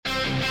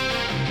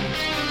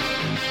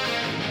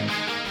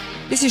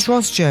This is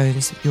Ros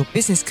Jones, your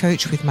business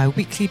coach with my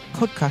weekly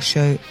podcast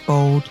show,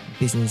 Bold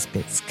Business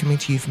Bits, coming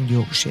to you from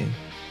Yorkshire.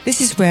 This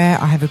is where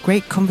I have a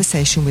great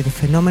conversation with a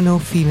phenomenal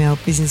female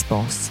business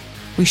boss.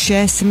 We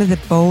share some of the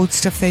bold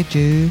stuff they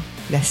do,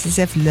 lessons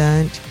they've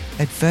learned,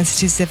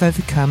 adversities they've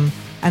overcome,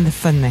 and the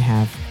fun they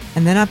have.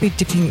 And then I'll be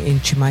dipping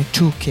into my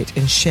toolkit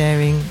and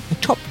sharing a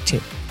top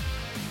tip.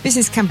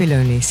 Business can be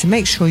lonely, so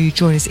make sure you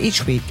join us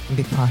each week and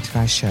be part of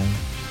our show.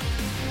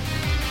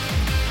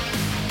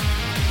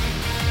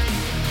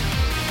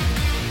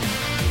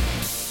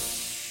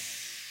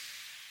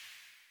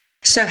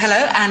 So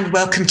hello and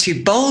welcome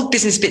to Bold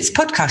Business Bits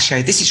podcast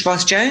show. This is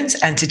Ros Jones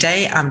and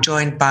today I'm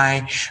joined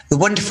by the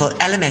wonderful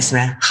Ella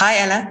Mesmer. Hi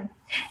Ella.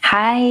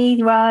 Hi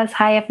Ros.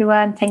 Hi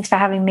everyone. Thanks for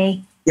having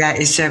me. Yeah,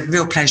 it's a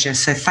real pleasure.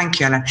 So thank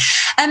you, Ella.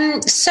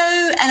 So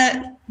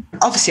Ella,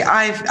 obviously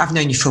I've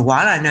known you for a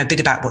while. I know a bit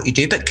about what you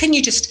do, but can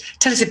you just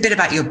tell us a bit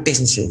about your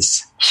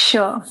businesses?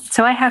 Sure.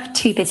 So I have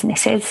two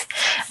businesses.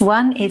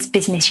 One is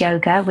Business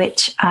Yoga,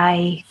 which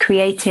I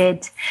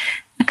created.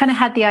 I kind of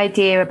had the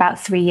idea about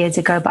 3 years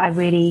ago, but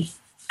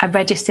I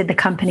registered the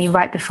company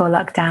right before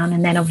lockdown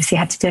and then obviously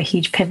had to do a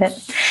huge pivot.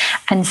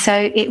 And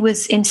so it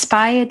was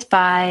inspired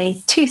by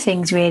two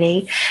things,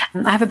 really.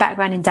 I have a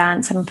background in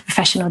dance. I'm a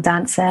professional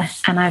dancer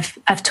and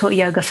I've taught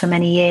yoga for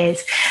many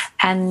years.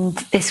 And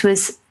this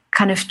was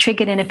kind of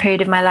triggered in a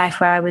period of my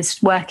life where I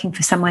was working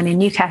for someone in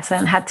Newcastle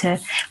and had to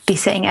be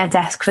sitting at a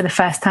desk for the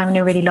first time in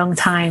a really long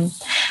time.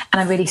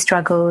 And I really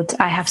struggled.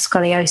 I have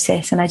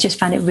scoliosis and I just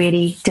found it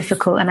really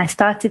difficult. And I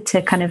started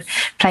to kind of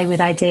play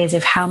with ideas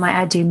of how might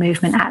I do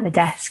movement at the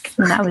desk.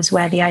 And that was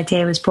where the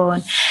idea was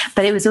born.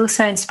 But it was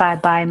also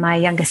inspired by my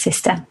younger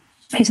sister,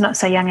 who's not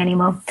so young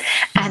anymore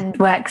and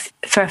works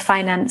for a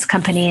finance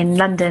company in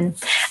London,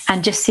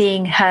 and just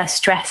seeing her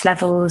stress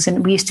levels.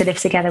 And we used to live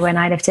together when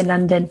I lived in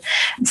London,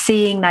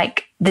 seeing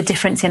like the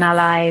difference in our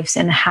lives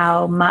and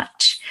how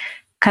much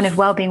kind of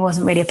well-being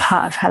wasn't really a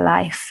part of her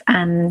life.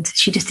 And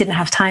she just didn't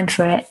have time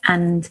for it.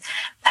 And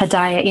her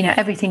diet,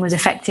 everything was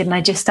affected. And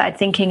I just started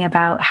thinking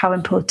about how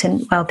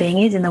important well-being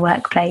is in the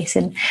workplace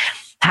and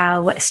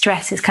how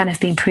stress has kind of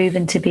been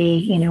proven to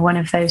be, one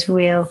of those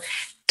real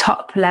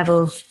top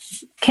level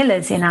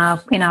killers in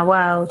our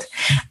world.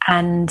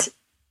 And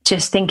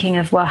just thinking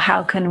of, well,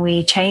 how can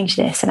we change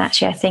this? And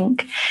actually, I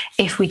think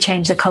if we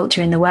change the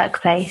culture in the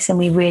workplace and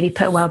we really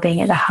put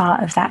well-being at the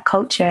heart of that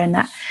culture and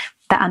that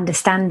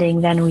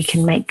understanding, then we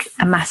can make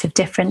a massive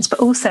difference, but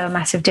also a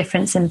massive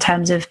difference in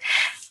terms of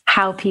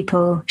how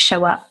people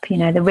show up,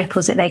 the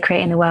ripples that they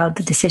create in the world,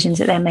 the decisions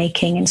that they're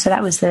making. And so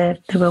that was the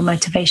real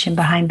motivation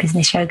behind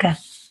Business Yoga.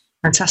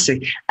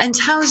 Fantastic. And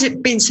how has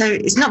it been? So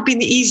it's not been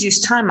the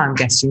easiest time, I'm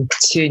guessing,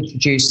 to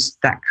introduce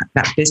that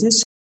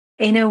business.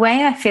 In a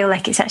way, I feel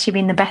like it's actually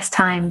been the best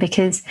time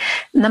because,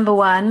 number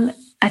one,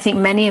 I think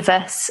many of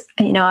us,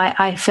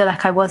 I feel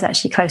like I was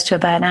actually close to a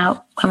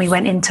burnout when we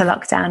went into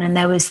lockdown, and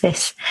there was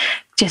this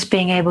just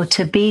being able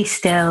to be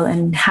still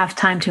and have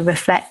time to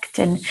reflect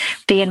and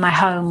be in my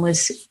home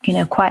was,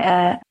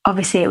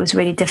 obviously it was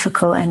really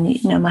difficult,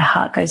 and, my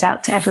heart goes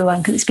out to everyone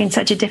because it's been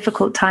such a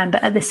difficult time.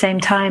 But at the same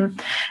time,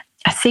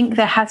 I think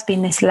there has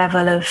been this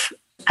level of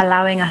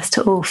allowing us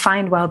to all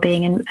find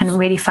well-being and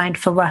really find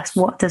for us,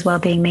 what does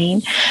well-being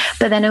mean?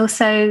 But then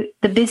also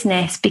the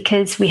business,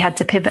 because we had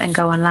to pivot and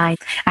go online.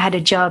 I had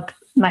a job.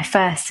 My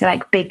first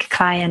big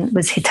client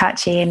was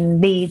Hitachi in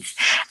Leeds.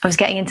 I was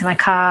getting into my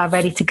car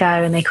ready to go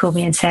and they called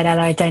me and said,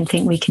 Ella, I don't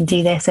think we can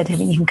do this. I don't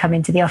think you can come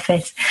into the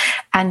office.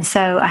 And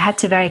so I had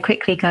to very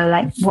quickly go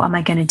what am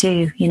I going to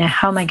do?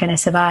 How am I going to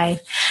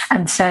survive?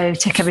 And so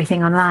took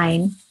everything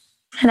online.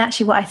 And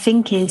actually what I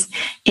think is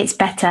it's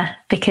better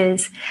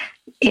because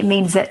it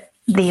means that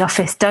the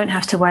office don't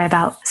have to worry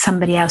about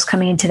somebody else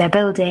coming into their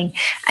building.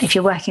 If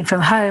you're working from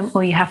home,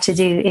 all you have to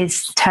do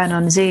is turn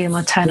on Zoom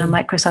or turn on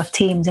Microsoft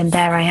Teams, and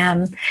there I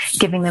am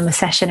giving them a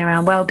session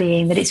around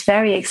well-being, that it's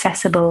very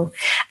accessible.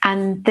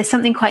 And there's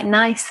something quite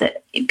nice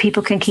that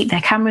people can keep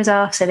their cameras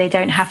off, so they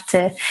don't have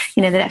to,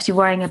 they don't have to be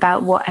worrying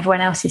about what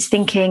everyone else is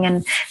thinking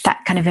and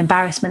that kind of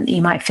embarrassment that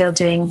you might feel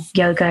doing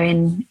yoga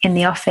in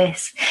the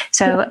office.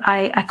 So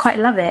I quite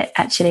love it,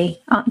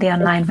 actually, the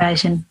online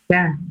version.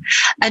 Yeah.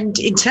 And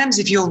in terms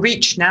of your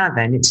reach now,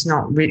 then it's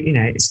not really,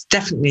 it's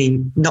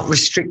definitely not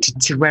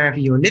restricted to wherever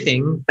you're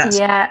living.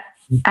 Yeah,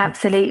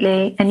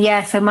 absolutely.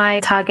 And so my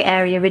target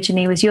area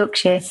originally was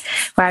Yorkshire,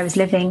 where I was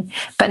living,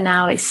 but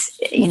now it's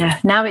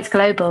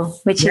global,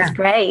 which is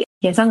great.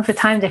 As long as the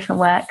time difference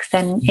works,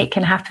 then it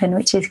can happen,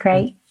 which is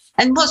great.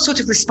 And what sort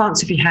of response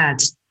have you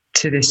had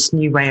to this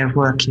new way of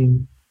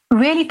working?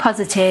 Really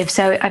positive.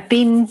 So I've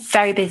been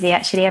very busy,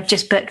 actually. I've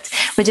just booked,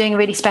 we're doing a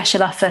really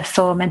special offer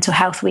for Mental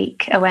Health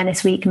Week,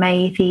 Awareness Week,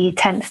 May the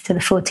 10th to the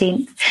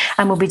 14th.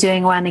 And we'll be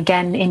doing one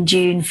again in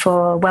June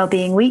for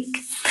Wellbeing Week.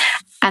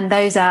 And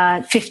those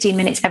are 15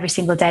 minutes every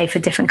single day for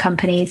different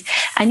companies.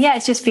 And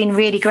it's just been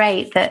really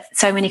great that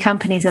so many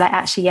companies are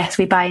actually, yes,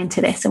 we buy into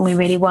this and we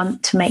really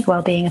want to make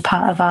wellbeing a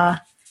part of our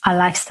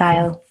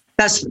lifestyle.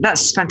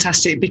 That's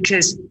fantastic,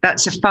 because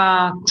that's a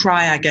far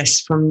cry, I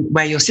guess, from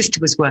where your sister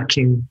was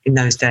working in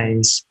those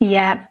days.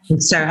 Yeah.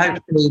 And so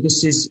hopefully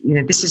this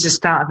is a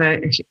start of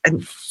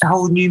a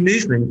whole new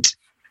movement.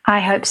 I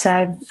hope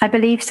so. I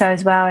believe so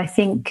as well. I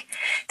think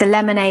the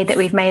lemonade that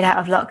we've made out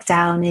of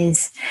lockdown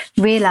is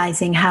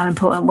realizing how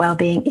important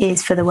well-being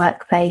is for the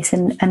workplace,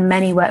 and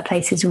many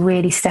workplaces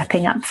really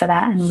stepping up for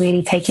that and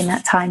really taking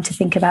that time to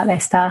think about their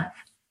staff.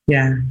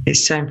 Yeah,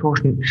 it's so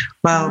important.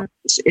 Well,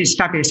 it's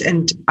fabulous.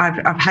 And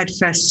I've had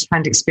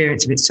first-hand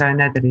experience of it, so I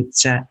know that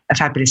it's a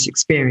fabulous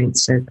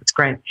experience. So that's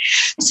great.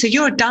 So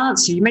you're a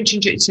dancer. You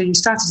mentioned, so you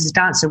started as a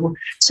dancer.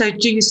 So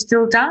do you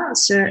still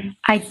dance?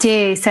 I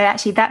do. So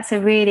actually, that's a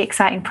really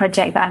exciting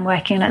project that I'm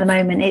working on at the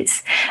moment.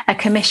 It's a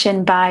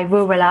commission by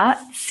Rural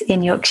Arts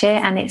in Yorkshire,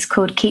 and it's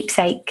called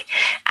Keepsake.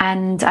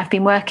 And I've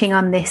been working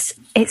on this.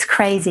 It's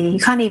crazy. You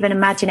can't even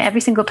imagine it.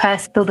 Every single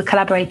person, all the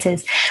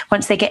collaborators,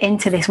 once they get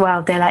into this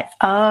world, they're like,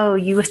 oh,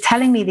 you were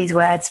telling me these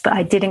words, but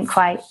I didn't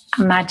quite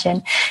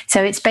imagine.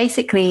 So it's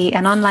basically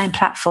an online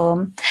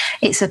platform.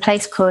 It's a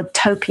place called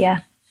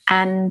Topia.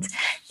 And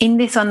in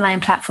this online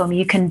platform,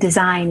 you can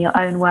design your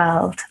own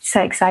world.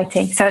 So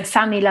exciting. So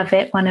Sammy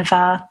Lovett, one of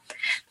our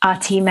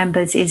team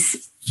members,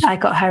 I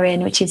got her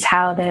in, which is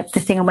how the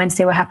thing on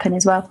Wednesday will happen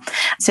as well.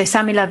 So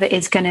Sammy Lovett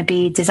is going to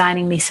be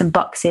designing me some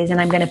boxes,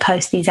 and I'm going to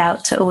post these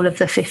out to all of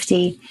the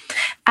 50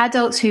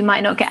 adults who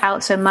might not get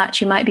out so much,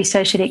 who might be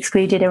socially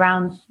excluded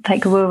around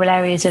like rural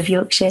areas of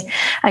Yorkshire,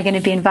 are going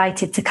to be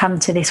invited to come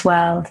to this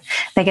world.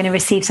 They're going to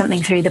receive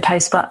something through the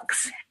post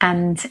box,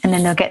 and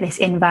then they'll get this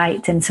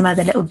invite and some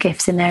other little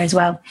gifts in there as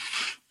well.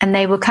 And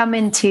they will come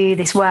into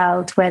this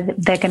world where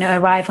they're going to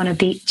arrive on a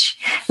beach,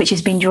 which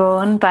has been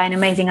drawn by an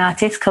amazing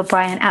artist called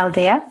Brian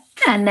Aldear.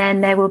 And then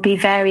there will be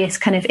various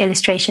kind of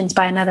illustrations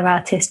by another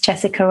artist,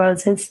 Jessica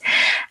Roses.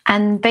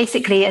 And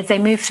basically, as they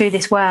move through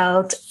this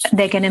world,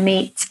 they're going to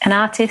meet an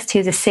artist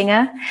who's a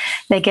singer.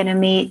 They're going to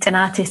meet an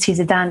artist who's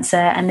a dancer,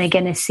 and they're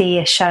going to see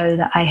a show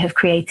that I have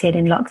created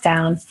in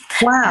lockdown.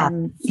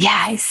 Wow.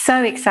 Yeah, it's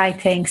so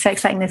exciting. So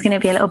exciting. There's going to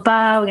be a little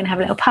bar. We're going to have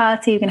a little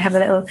party. We're going to have a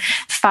little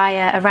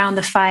fire, around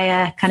the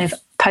fire kind of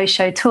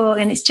post-show talk.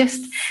 And it's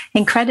just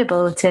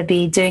incredible to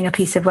be doing a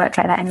piece of work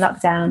like that in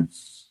lockdown.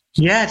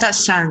 Yeah, that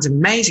sounds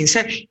amazing.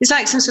 So it's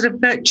like some sort of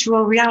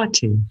virtual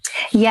reality.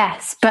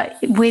 Yes, but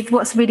with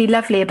what's really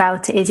lovely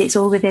about it is it's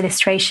all with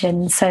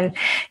illustrations. So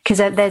because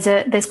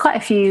there's quite a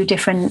few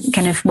different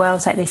kind of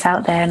worlds like this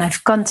out there, and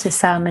I've gone to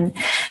some, and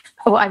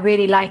what I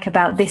really like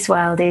about this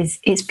world is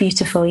it's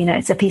beautiful. You know,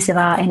 it's a piece of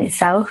art in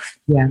itself.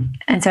 Yeah.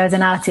 And so as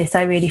an artist,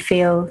 I really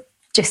feel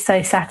just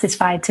so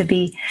satisfied to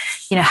be,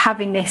 you know,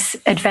 having this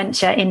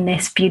adventure in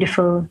this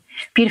beautiful,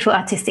 beautiful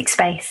artistic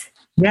space.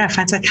 Yeah,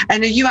 fantastic.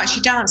 And are you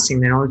actually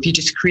dancing then, or have you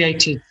just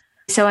created?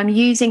 So I'm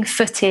using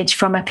footage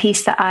from a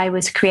piece that I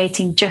was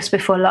creating just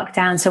before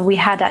lockdown. So we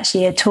had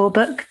actually a tour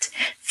booked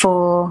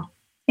for,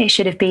 it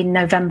should have been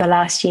November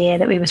last year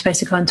that we were supposed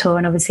to go on tour.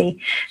 And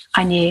obviously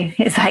I knew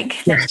it's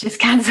like, let's just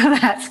cancel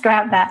that,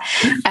 scrap that.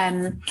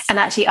 And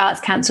actually Arts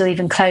Council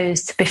even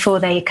closed before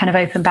they kind of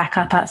opened back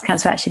up. Arts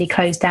Council actually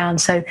closed down.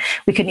 So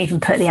we couldn't even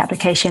put the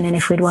application in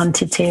if we'd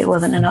wanted to. It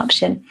wasn't an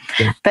option.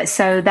 Yeah. But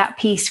so that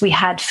piece, we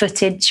had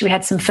footage. We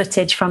had some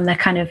footage from the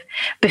kind of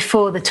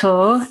before the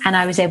tour, and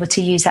I was able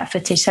to use that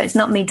footage. So it's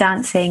not me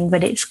dancing,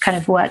 but it's kind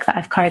of work that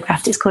I've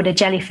choreographed. It's called A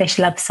Jellyfish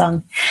Love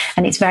Song.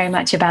 And it's very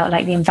much about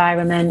like the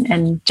environment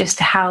and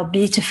just how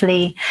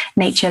beautifully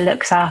nature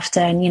looks after,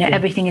 and, you know,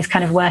 everything is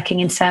kind of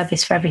working in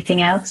service for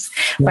everything else.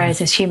 Yeah.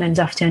 Whereas as humans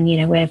often, you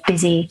know, we're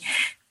busy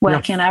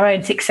working on our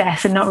own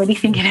success and not really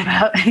thinking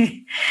about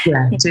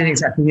doing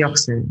exactly the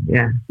opposite.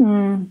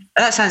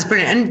 That sounds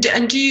brilliant.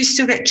 And do you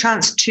still get a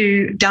chance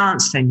to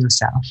dance then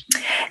yourself?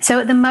 So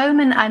at the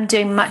moment I'm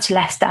doing much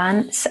less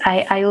dance.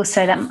 I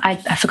also I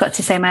forgot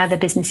to say my other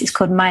business is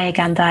called Maya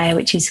Gandaya,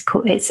 which is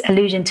called, it's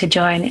Illusion to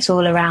Joy, and it's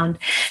all around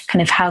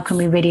kind of how can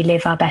we really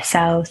live our best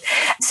selves.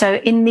 So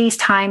in these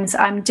times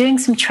I'm doing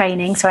some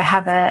training. So I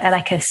have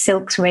a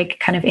silks rig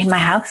kind of in my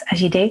house,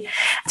 as you do,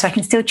 so I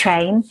can still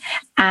train,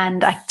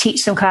 and I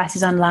teach some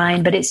classes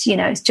online, but it's, you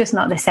know, it's just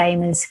not the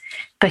same as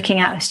booking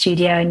out a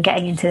studio and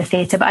getting into the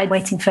theatre. But I'm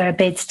waiting for a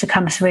bid to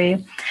come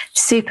through.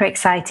 Super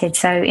excited.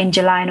 So in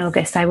July and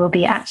August, I will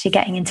be actually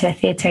getting into a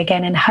theatre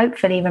again and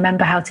hopefully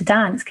remember how to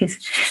dance, because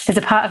there's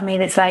a part of me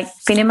that's like,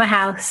 been in my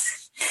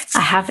house.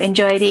 I have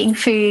enjoyed eating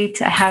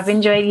food. I have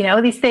enjoyed, you know,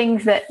 all these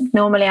things that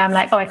normally I'm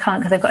like, oh, I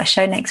can't because I've got a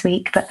show next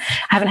week. But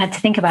I haven't had to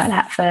think about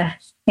that for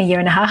a year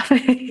and a half. So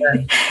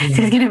it's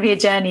going to be a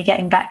journey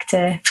getting back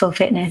to full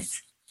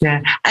fitness.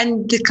 Yeah.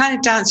 And the kind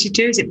of dance you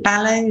do, is it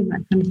ballet and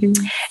that kind of thing?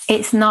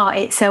 It's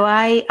not. So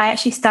I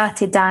actually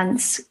started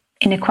dance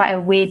in a quite a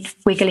weird,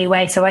 wiggly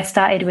way. So I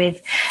started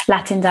with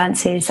Latin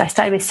dances. I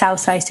started with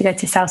salsa. I used to go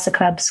to salsa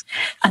clubs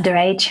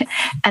underage.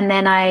 And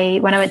then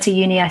when I went to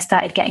uni, I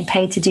started getting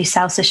paid to do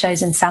salsa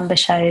shows and samba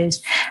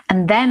shows.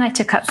 And then I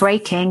took up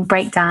break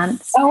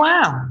dance. Oh,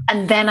 wow.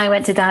 And then I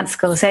went to dance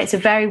school. So it's a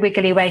very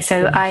wiggly way.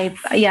 So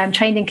I'm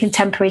trained in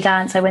contemporary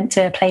dance. I went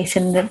to a place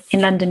in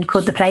London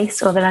called The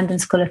Place, or the London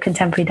School of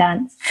Contemporary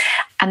Dance.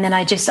 And then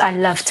I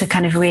love to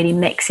kind of really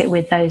mix it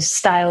with those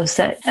styles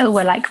that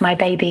were like my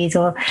babies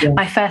or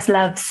my first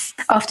loves.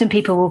 Often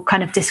people will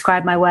kind of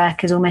describe my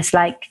work as almost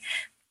like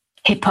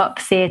hip hop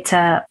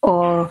theatre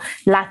or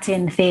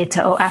Latin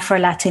theatre or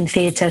Afro-Latin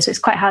theatre. So it's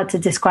quite hard to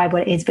describe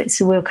what it is, but it's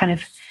a real kind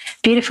of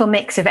beautiful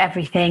mix of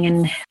everything.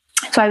 And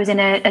so I was in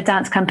a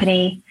dance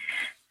company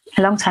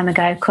a long time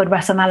ago called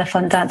Russell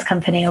Malafont Dance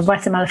Company, or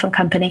Russell Malafont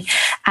Company.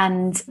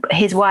 And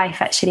his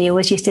wife actually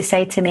always used to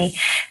say to me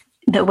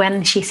that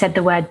when she said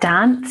the word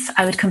dance,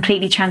 I would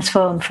completely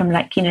transform from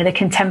like, the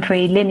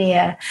contemporary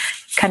linear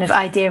kind of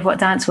idea of what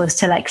dance was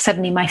to like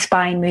suddenly my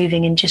spine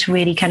moving and just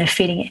really kind of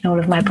feeling it in all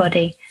of my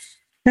body.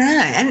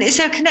 Yeah. And is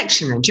there a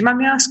connection then? Do you mind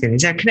me asking?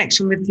 Is there a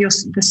connection with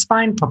the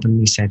spine problem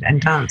you said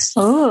and dance?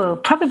 Oh,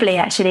 probably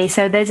actually.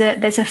 So there's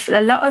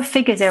a lot of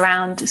figures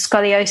around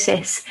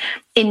scoliosis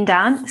in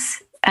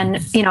dance.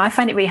 And, I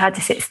find it really hard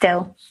to sit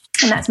still.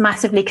 And that's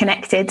massively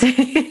connected.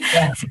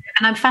 Yeah.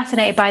 And I'm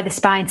fascinated by the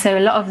spine. So a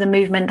lot of the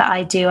movement that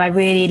I do, I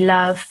really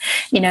love,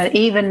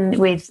 even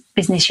with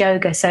business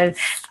yoga. So,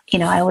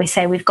 I always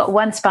say we've got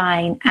one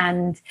spine,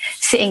 and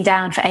sitting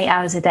down for 8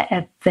 hours of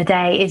the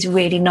day is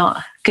really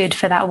not good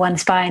for that one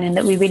spine, and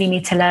that we really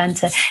need to learn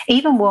to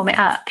even warm it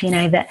up,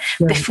 that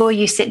before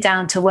you sit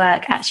down to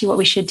work, actually what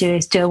we should do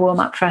is do a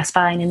warm up for our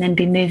spine and then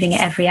be moving it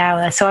every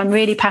hour. So I'm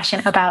really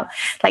passionate about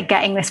like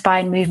getting the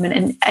spine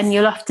movement, and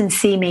you'll often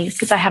see me,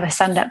 because I have a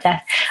stand up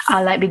desk,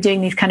 I'll like be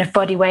doing these kind of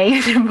body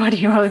waves and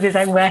body rolls as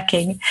I'm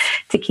working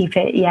to keep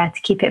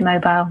it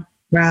mobile.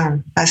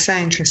 Wow, that's so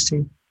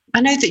interesting. I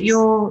know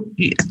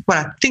that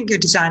I think you're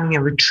designing a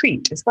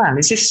retreat as well.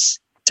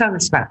 Tell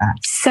us about that.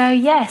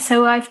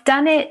 So I've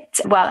done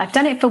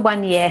it for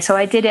 1 year. So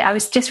I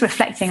was just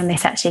reflecting on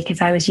this actually, because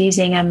I was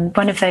using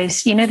one of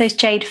those, those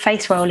jade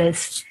face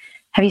rollers.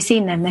 Have you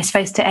seen them? They're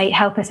supposed to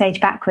help us age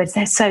backwards.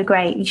 They're so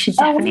great. You should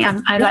definitely,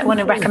 I want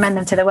to recommend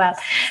them to the world.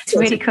 It's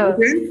really cool.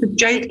 The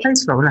jade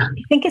face roller?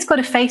 I think it's called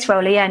a face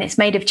roller, yeah, and it's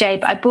made of jade.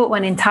 But I bought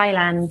one in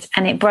Thailand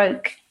and it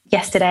broke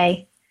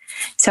yesterday.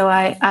 So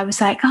I was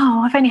like,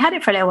 I've only had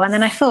it for a little while. And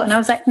then I thought, and I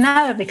was like,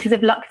 no, because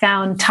of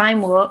lockdown,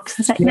 time warps. I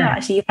was like, no,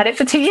 actually, you've had it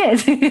for 2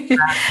 years.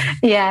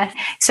 Yeah.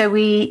 So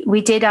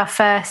we did our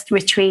first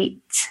retreat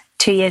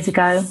 2 years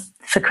ago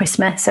for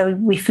Christmas. So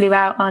we flew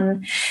out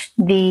on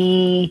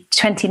the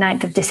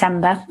 29th of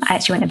December. I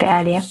actually went a bit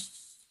earlier.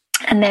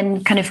 And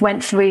then kind of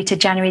went through to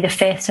January the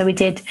 5th. So we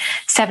did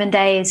 7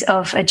 days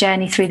of a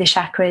journey through the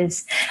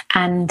chakras.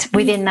 And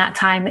within that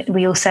time,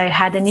 we also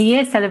had a New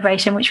Year's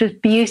celebration, which was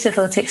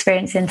beautiful to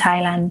experience in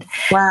Thailand.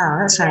 Wow,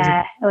 that sounds...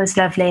 Yeah, it was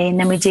lovely. And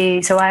then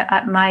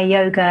my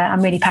yoga,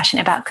 I'm really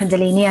passionate about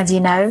Kundalini, as you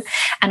know,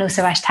 and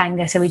also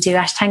Ashtanga. So we do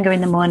Ashtanga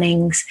in the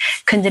mornings,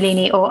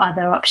 Kundalini or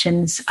other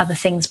options, other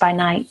things by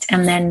night,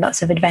 and then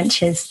lots of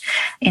adventures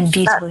in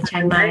beautiful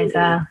Chiang Mai as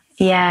well.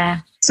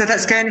 Yeah. So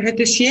that's going ahead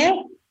this year?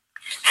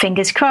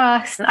 Fingers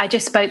crossed. I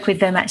just spoke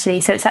with them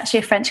actually. So it's actually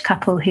a French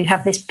couple who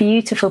have this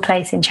beautiful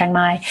place in Chiang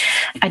Mai.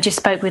 I just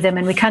spoke with them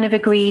and we kind of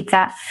agreed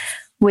that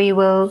we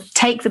will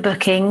take the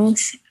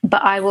bookings,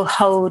 but I will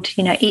hold,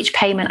 each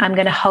payment, I'm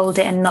going to hold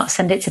it and not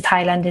send it to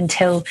Thailand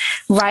until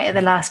right at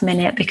the last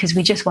minute, because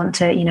we just want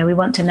to, we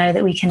want to know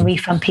that we can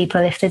refund people.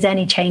 If there's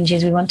any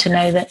changes, we want to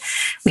know that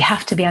we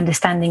have to be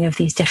understanding of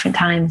these different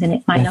times and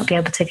it might not be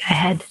able to go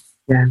ahead.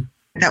 Yeah.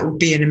 That would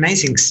be an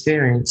amazing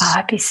experience. Oh,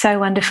 it'd be so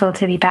wonderful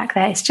to be back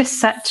there. It's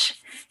just such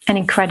an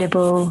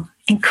incredible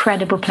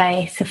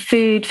place. The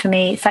food for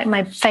me, it's like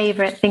my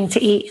favorite thing to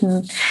eat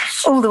in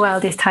all the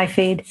world is Thai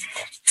food.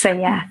 So,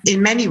 yeah.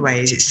 In many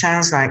ways, it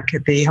sounds like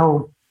the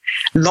whole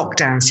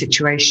lockdown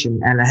situation,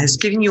 Ella, has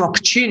given you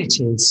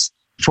opportunities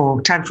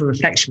for time for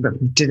reflection, but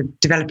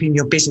developing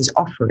your business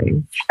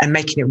offering and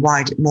making it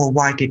more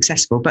widely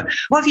accessible. But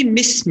what have you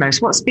missed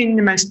most? What's been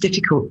the most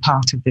difficult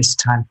part of this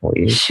time for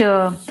you?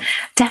 Sure.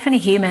 Definitely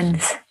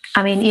humans.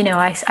 I mean,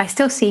 I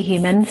still see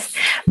humans,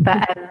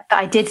 but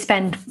I did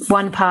spend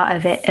one part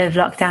of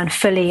lockdown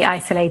fully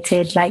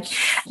isolated. Like,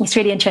 it's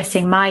really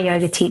interesting. My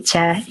yoga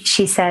teacher,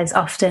 she says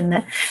often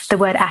that the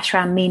word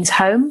ashram means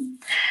home.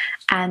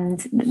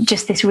 And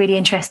just this really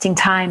interesting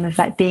time of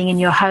like being in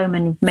your home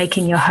and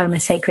making your home a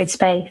sacred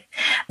space.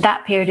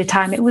 That period of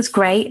time, it was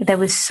great. There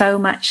was so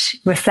much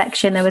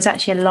reflection. There was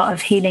actually a lot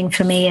of healing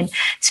for me and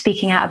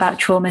speaking out about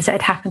traumas that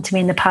had happened to me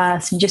in the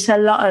past and just a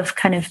lot of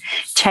kind of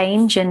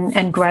change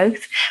and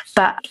growth.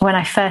 But when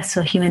I first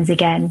saw humans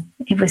again,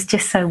 it was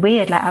just so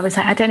weird. Like I was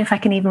like, I don't know if I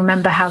can even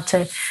remember how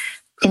to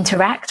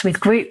interact with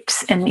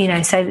groups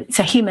and,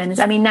 so humans.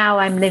 I mean, now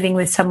I'm living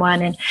with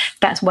someone and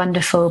that's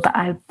wonderful, but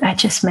I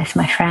just miss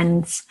my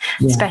friends,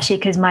 especially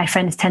because my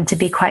friends tend to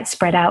be quite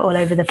spread out all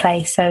over the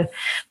place. So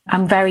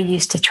I'm very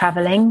used to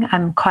traveling.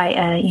 I'm quite,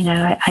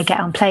 I get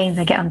on planes,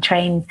 I get on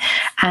trains,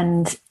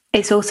 and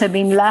it's also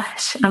been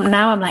lush.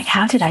 Now I'm like,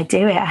 how did I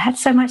do it? I had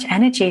so much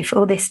energy for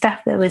all this stuff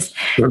that was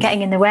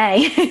getting in the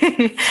way.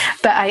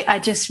 But I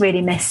just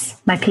really miss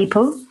my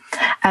people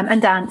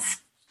and dance.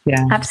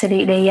 Yeah,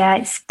 absolutely. Yeah,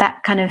 it's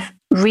that kind of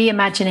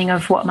reimagining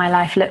of what my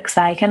life looks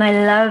like. And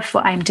I love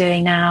what I'm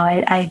doing now.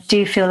 I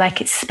do feel like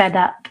it's sped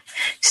up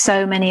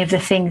so many of the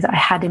things that I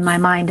had in my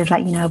mind of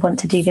like, I want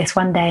to do this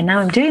one day. And now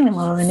I'm doing them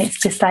all. And it's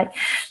just like,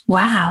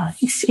 wow,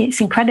 it's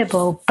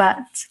incredible.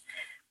 But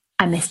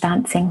I miss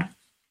dancing.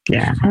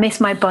 Yeah, I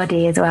miss my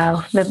body as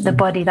well. The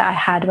body that I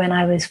had when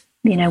I was,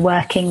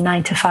 working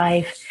 9 to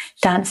 5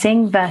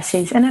 dancing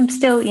versus, and I'm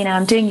still,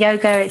 I'm doing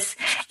yoga.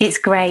 It's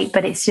great,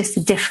 but it's just a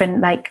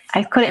different, like,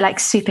 I call it like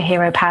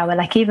superhero power.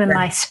 Like even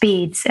my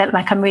speeds,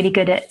 like I'm really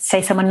good at,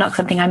 say someone knocks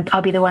something,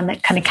 I'll be the one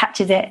that kind of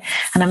catches it.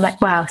 And I'm like,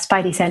 wow,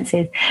 spidey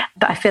senses.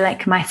 But I feel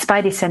like my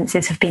spidey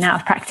senses have been out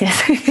of practice.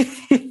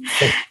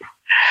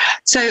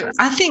 So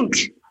I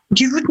think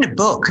you've written a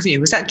book, have you?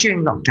 Was that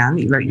during lockdown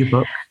that you wrote your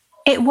book?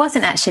 It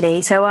wasn't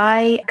actually. So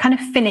I kind of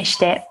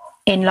finished it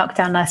in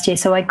lockdown last year.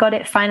 So I got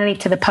it finally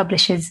to the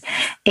publishers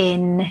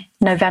in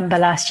November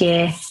last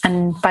year,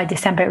 and by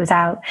December it was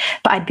out.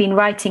 But I'd been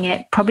writing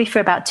it probably for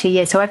about 2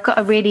 years. So I've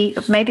got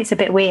maybe it's a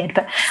bit weird,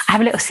 but I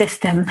have a little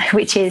system,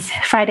 which is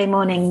Friday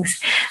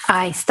mornings.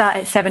 I start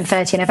at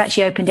 7:30 and I've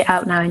actually opened it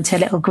out now into a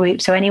little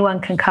group. So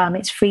anyone can come,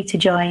 it's free to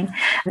join.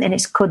 And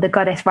it's called the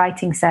Goddess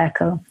Writing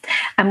Circle.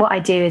 And what I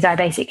do is I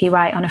basically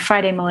write on a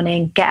Friday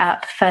morning, get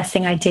up, first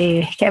thing I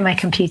do, get my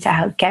computer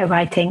out, get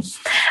writing.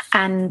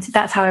 And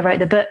that's how I wrote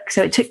the book.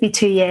 So it took me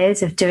 2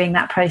 years of doing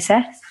that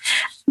process.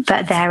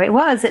 But there it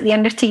was at the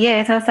end of 2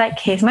 years. I was like,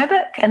 here's my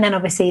book. And then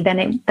obviously then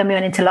we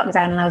went into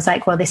lockdown and I was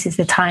like, well, this is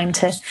the time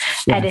to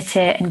edit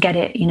it and get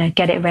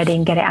it ready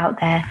and get it out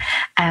there.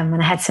 And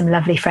I had some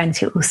lovely friends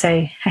who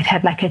also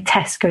had like a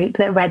test group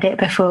that read it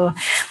before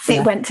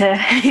it went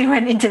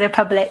into the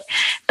public.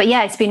 But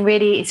yeah, it's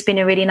been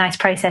a really nice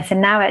process.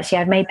 And now actually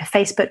I've made a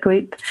Facebook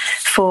group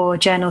for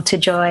Journal to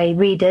Joy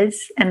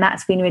readers. And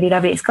that's been really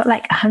lovely. It's got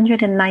like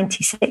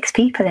 196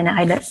 people in it.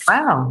 I looked.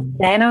 Wow.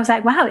 And I was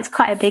like, wow, it's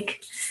quite a big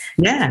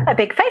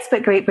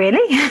Facebook group,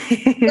 really.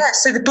 Yeah,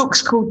 so the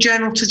book's called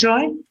Journal to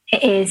Joy?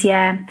 It is,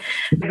 yeah.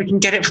 We can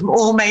get it from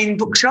all main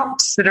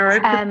bookshops that are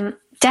open?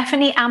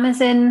 Definitely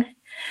Amazon,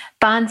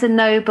 Barnes &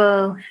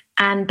 Noble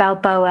and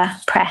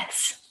Balboa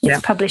Press.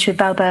 It's published with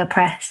Balboa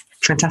Press.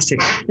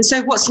 Fantastic. And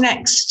so what's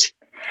next?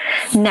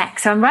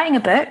 So I'm writing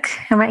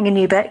a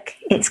new book.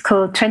 It's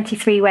called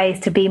 23 Ways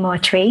to Be More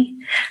Tree.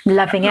 I'm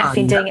loving it. I've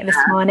been doing it this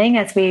morning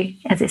as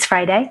it's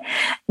Friday.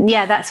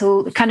 Yeah, that's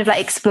all kind of like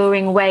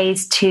exploring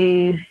ways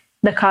to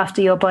look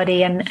after your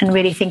body and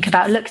really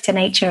look to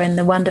nature and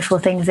the wonderful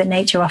things that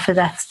nature offers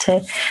us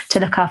to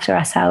look after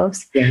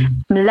ourselves. Yeah.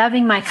 I'm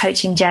loving my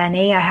coaching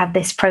journey. I have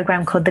this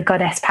program called the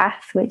Goddess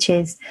Path, which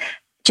is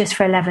just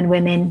for 11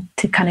 women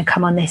to kind of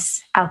come on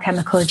this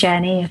alchemical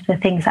journey of the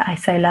things that I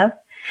so love.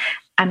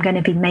 I'm going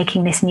to be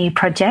making this new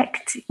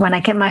project when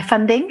I get my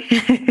funding,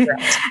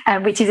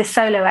 which is a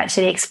solo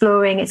actually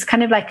exploring. It's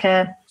kind of like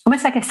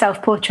almost like a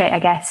self-portrait, I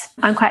guess.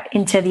 I'm quite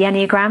into the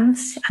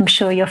Enneagrams. I'm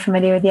sure you're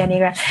familiar with the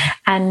Enneagram.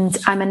 And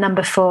I'm a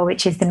number 4,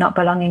 which is the not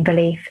belonging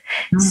belief.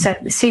 So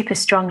super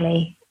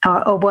strongly,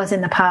 or was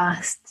in the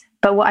past.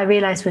 But what I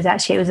realized was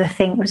actually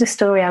it was a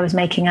story I was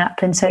making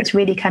up. And so it's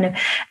really kind of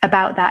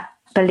about that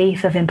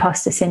belief of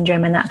imposter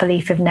syndrome and that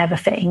belief of never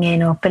fitting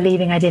in or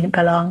believing I didn't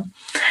belong.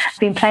 I've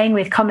been playing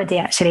with comedy,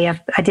 actually.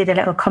 I did a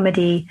little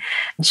comedy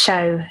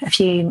show a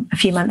few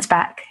months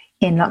back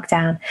in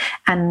lockdown.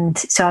 And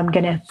so I'm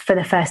going to, for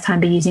the first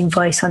time, be using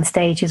voice on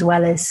stage as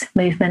well as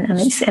movement. And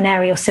it's an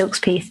aerial silks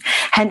piece.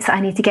 Hence,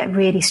 I need to get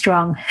really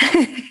strong,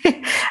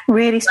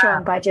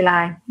 by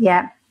July.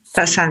 Yeah.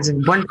 That sounds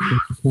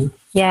wonderful.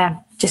 Yeah.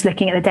 Just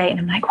looking at the date and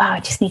I'm like, wow,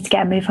 I just need to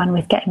get a move on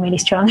with getting really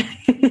strong.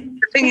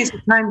 The thing is,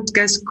 the time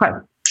goes quite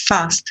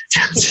fast.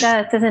 It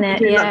does, doesn't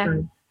it?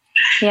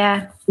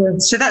 Yeah.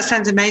 So that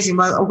sounds amazing.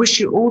 Well, I wish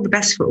you all the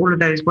best for all of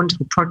those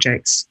wonderful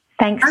projects.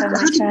 Thanks so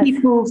much. How do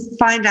people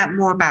find out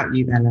more about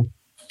you, Ella?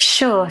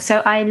 Sure.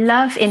 So I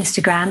love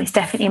Instagram. It's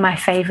definitely my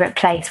favourite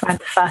place where I'm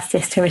the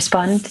fastest to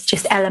respond.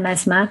 Just Ella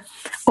Mesmer,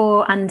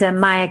 or under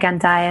Maya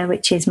Gandaya,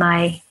 which is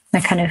my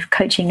kind of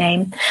coaching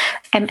name,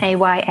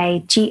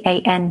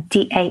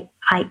 MayaGandaia.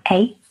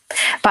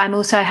 But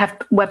I have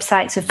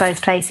websites of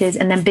both places,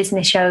 and then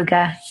Business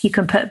Yoga. You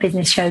can put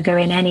Business Yoga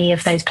in any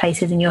of those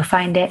places and you'll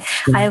find it.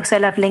 I also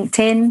love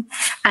LinkedIn,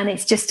 and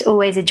it's just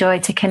always a joy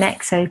to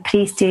connect. So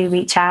please do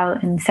reach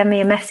out and send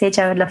me a message.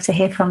 I would love to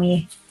hear from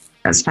you.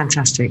 That's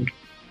fantastic.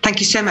 Thank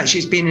you so much.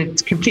 It's been a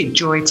complete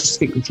joy to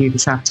speak with you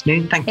this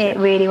afternoon. Thank you. It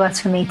really was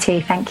for me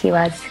too. Thank you,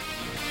 Az.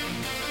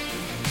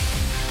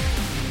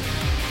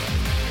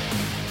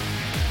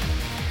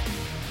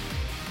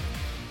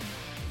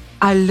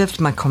 I loved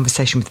my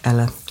conversation with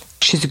Ella.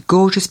 She's a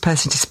gorgeous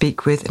person to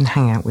speak with and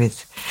hang out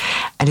with,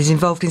 and is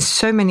involved in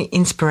so many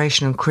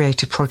inspirational and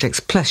creative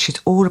projects. Plus,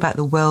 she's all about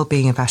the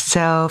well-being of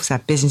ourselves, our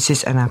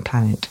businesses and our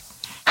planet.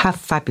 How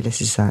fabulous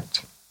is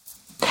that?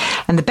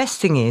 And the best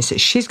thing is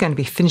that she's going to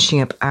be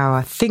finishing up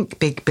our Think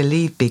Big,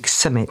 Believe Big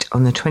Summit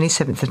on the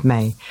 27th of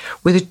May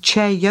with a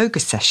chair yoga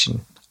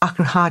session. I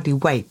can hardly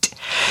wait.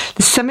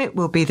 The summit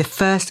will be the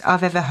first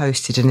I've ever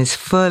hosted and is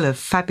full of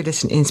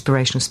fabulous and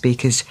inspirational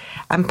speakers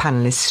and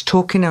panellists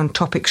talking on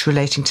topics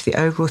relating to the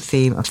overall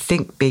theme of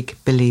Think Big,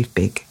 Believe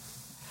Big.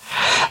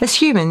 As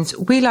humans,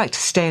 we like to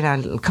stay in our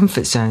little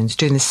comfort zones,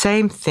 doing the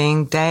same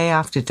thing day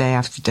after day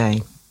after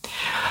day.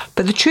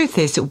 But the truth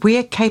is that we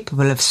are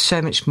capable of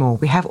so much more.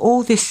 We have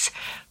all this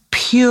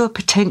pure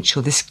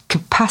potential, this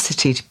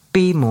capacity to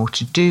be more,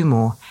 to do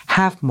more,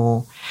 have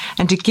more,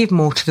 and to give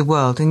more to the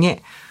world. And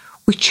yet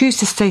we choose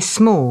to stay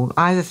small,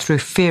 either through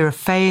fear of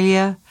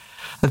failure,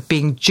 of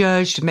being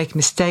judged, of making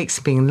mistakes,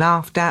 of being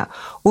laughed at,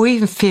 or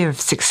even fear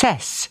of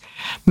success.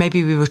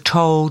 Maybe we were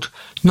told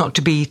not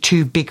to be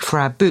too big for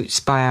our boots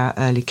by our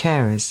early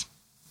carers.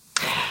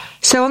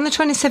 So on the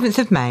 27th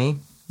of May,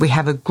 we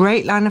have a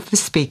great lineup of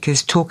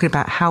speakers talking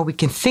about how we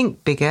can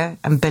think bigger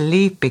and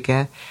believe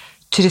bigger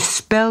to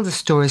dispel the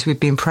stories we've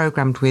been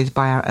programmed with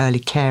by our early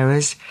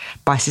carers,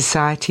 by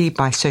society,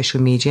 by social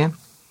media.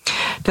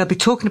 They'll be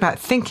talking about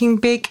thinking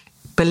big,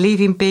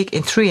 believing big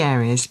in 3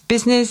 areas: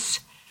 business,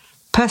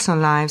 personal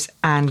lives,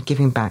 and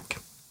giving back.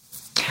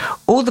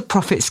 All the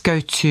profits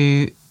go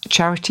to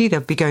charity.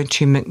 They'll be going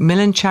to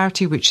Macmillan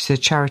Charity, which is a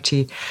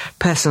charity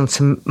personal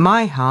to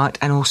my heart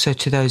and also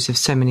to those of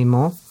so many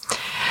more.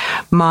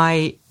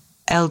 My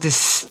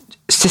eldest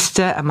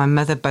sister and my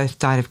mother both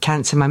died of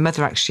cancer. My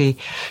mother actually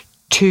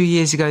 2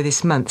 years ago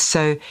this month.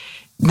 So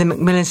the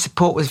Macmillan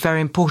support was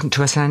very important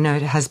to us, and I know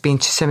it has been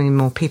to so many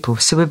more people.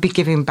 So we'll be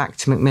giving back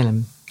to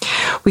Macmillan.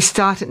 We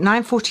start at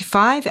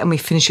 9:45 and we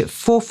finish at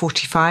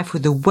 4:45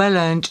 with a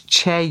well-earned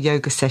chair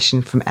yoga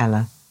session from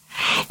Ella.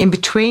 In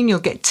between, you'll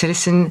get to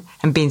listen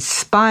and be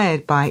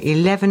inspired by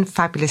 11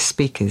 fabulous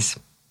speakers.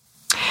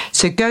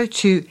 So go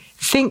to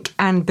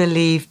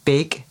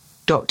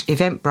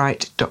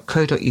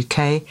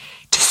thinkandbelievebig.eventbrite.co.uk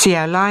to see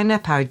our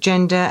lineup, our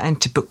agenda, and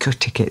to book your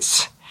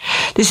tickets.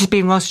 This has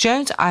been Ros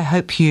Jones. I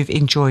hope you've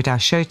enjoyed our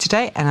show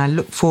today, and I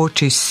look forward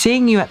to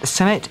seeing you at the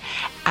summit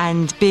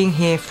and being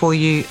here for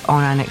you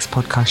on our next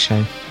podcast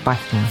show. Bye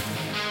for now.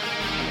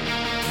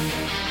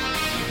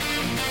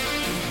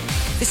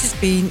 This has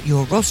been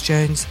your Ros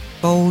Jones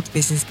Bold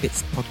Business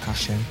Bits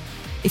podcast show.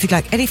 If you'd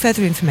like any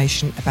further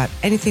information about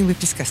anything we've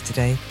discussed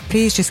today,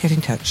 please just get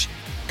in touch.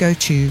 Go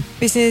to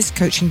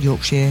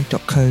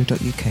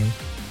businesscoachingyorkshire.co.uk.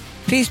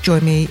 Please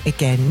join me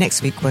again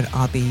next week when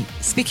I'll be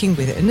speaking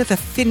with another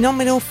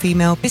phenomenal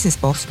female business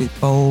boss with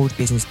bold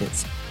business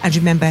bits. And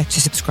remember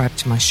to subscribe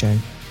to my show.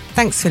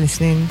 Thanks for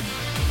listening.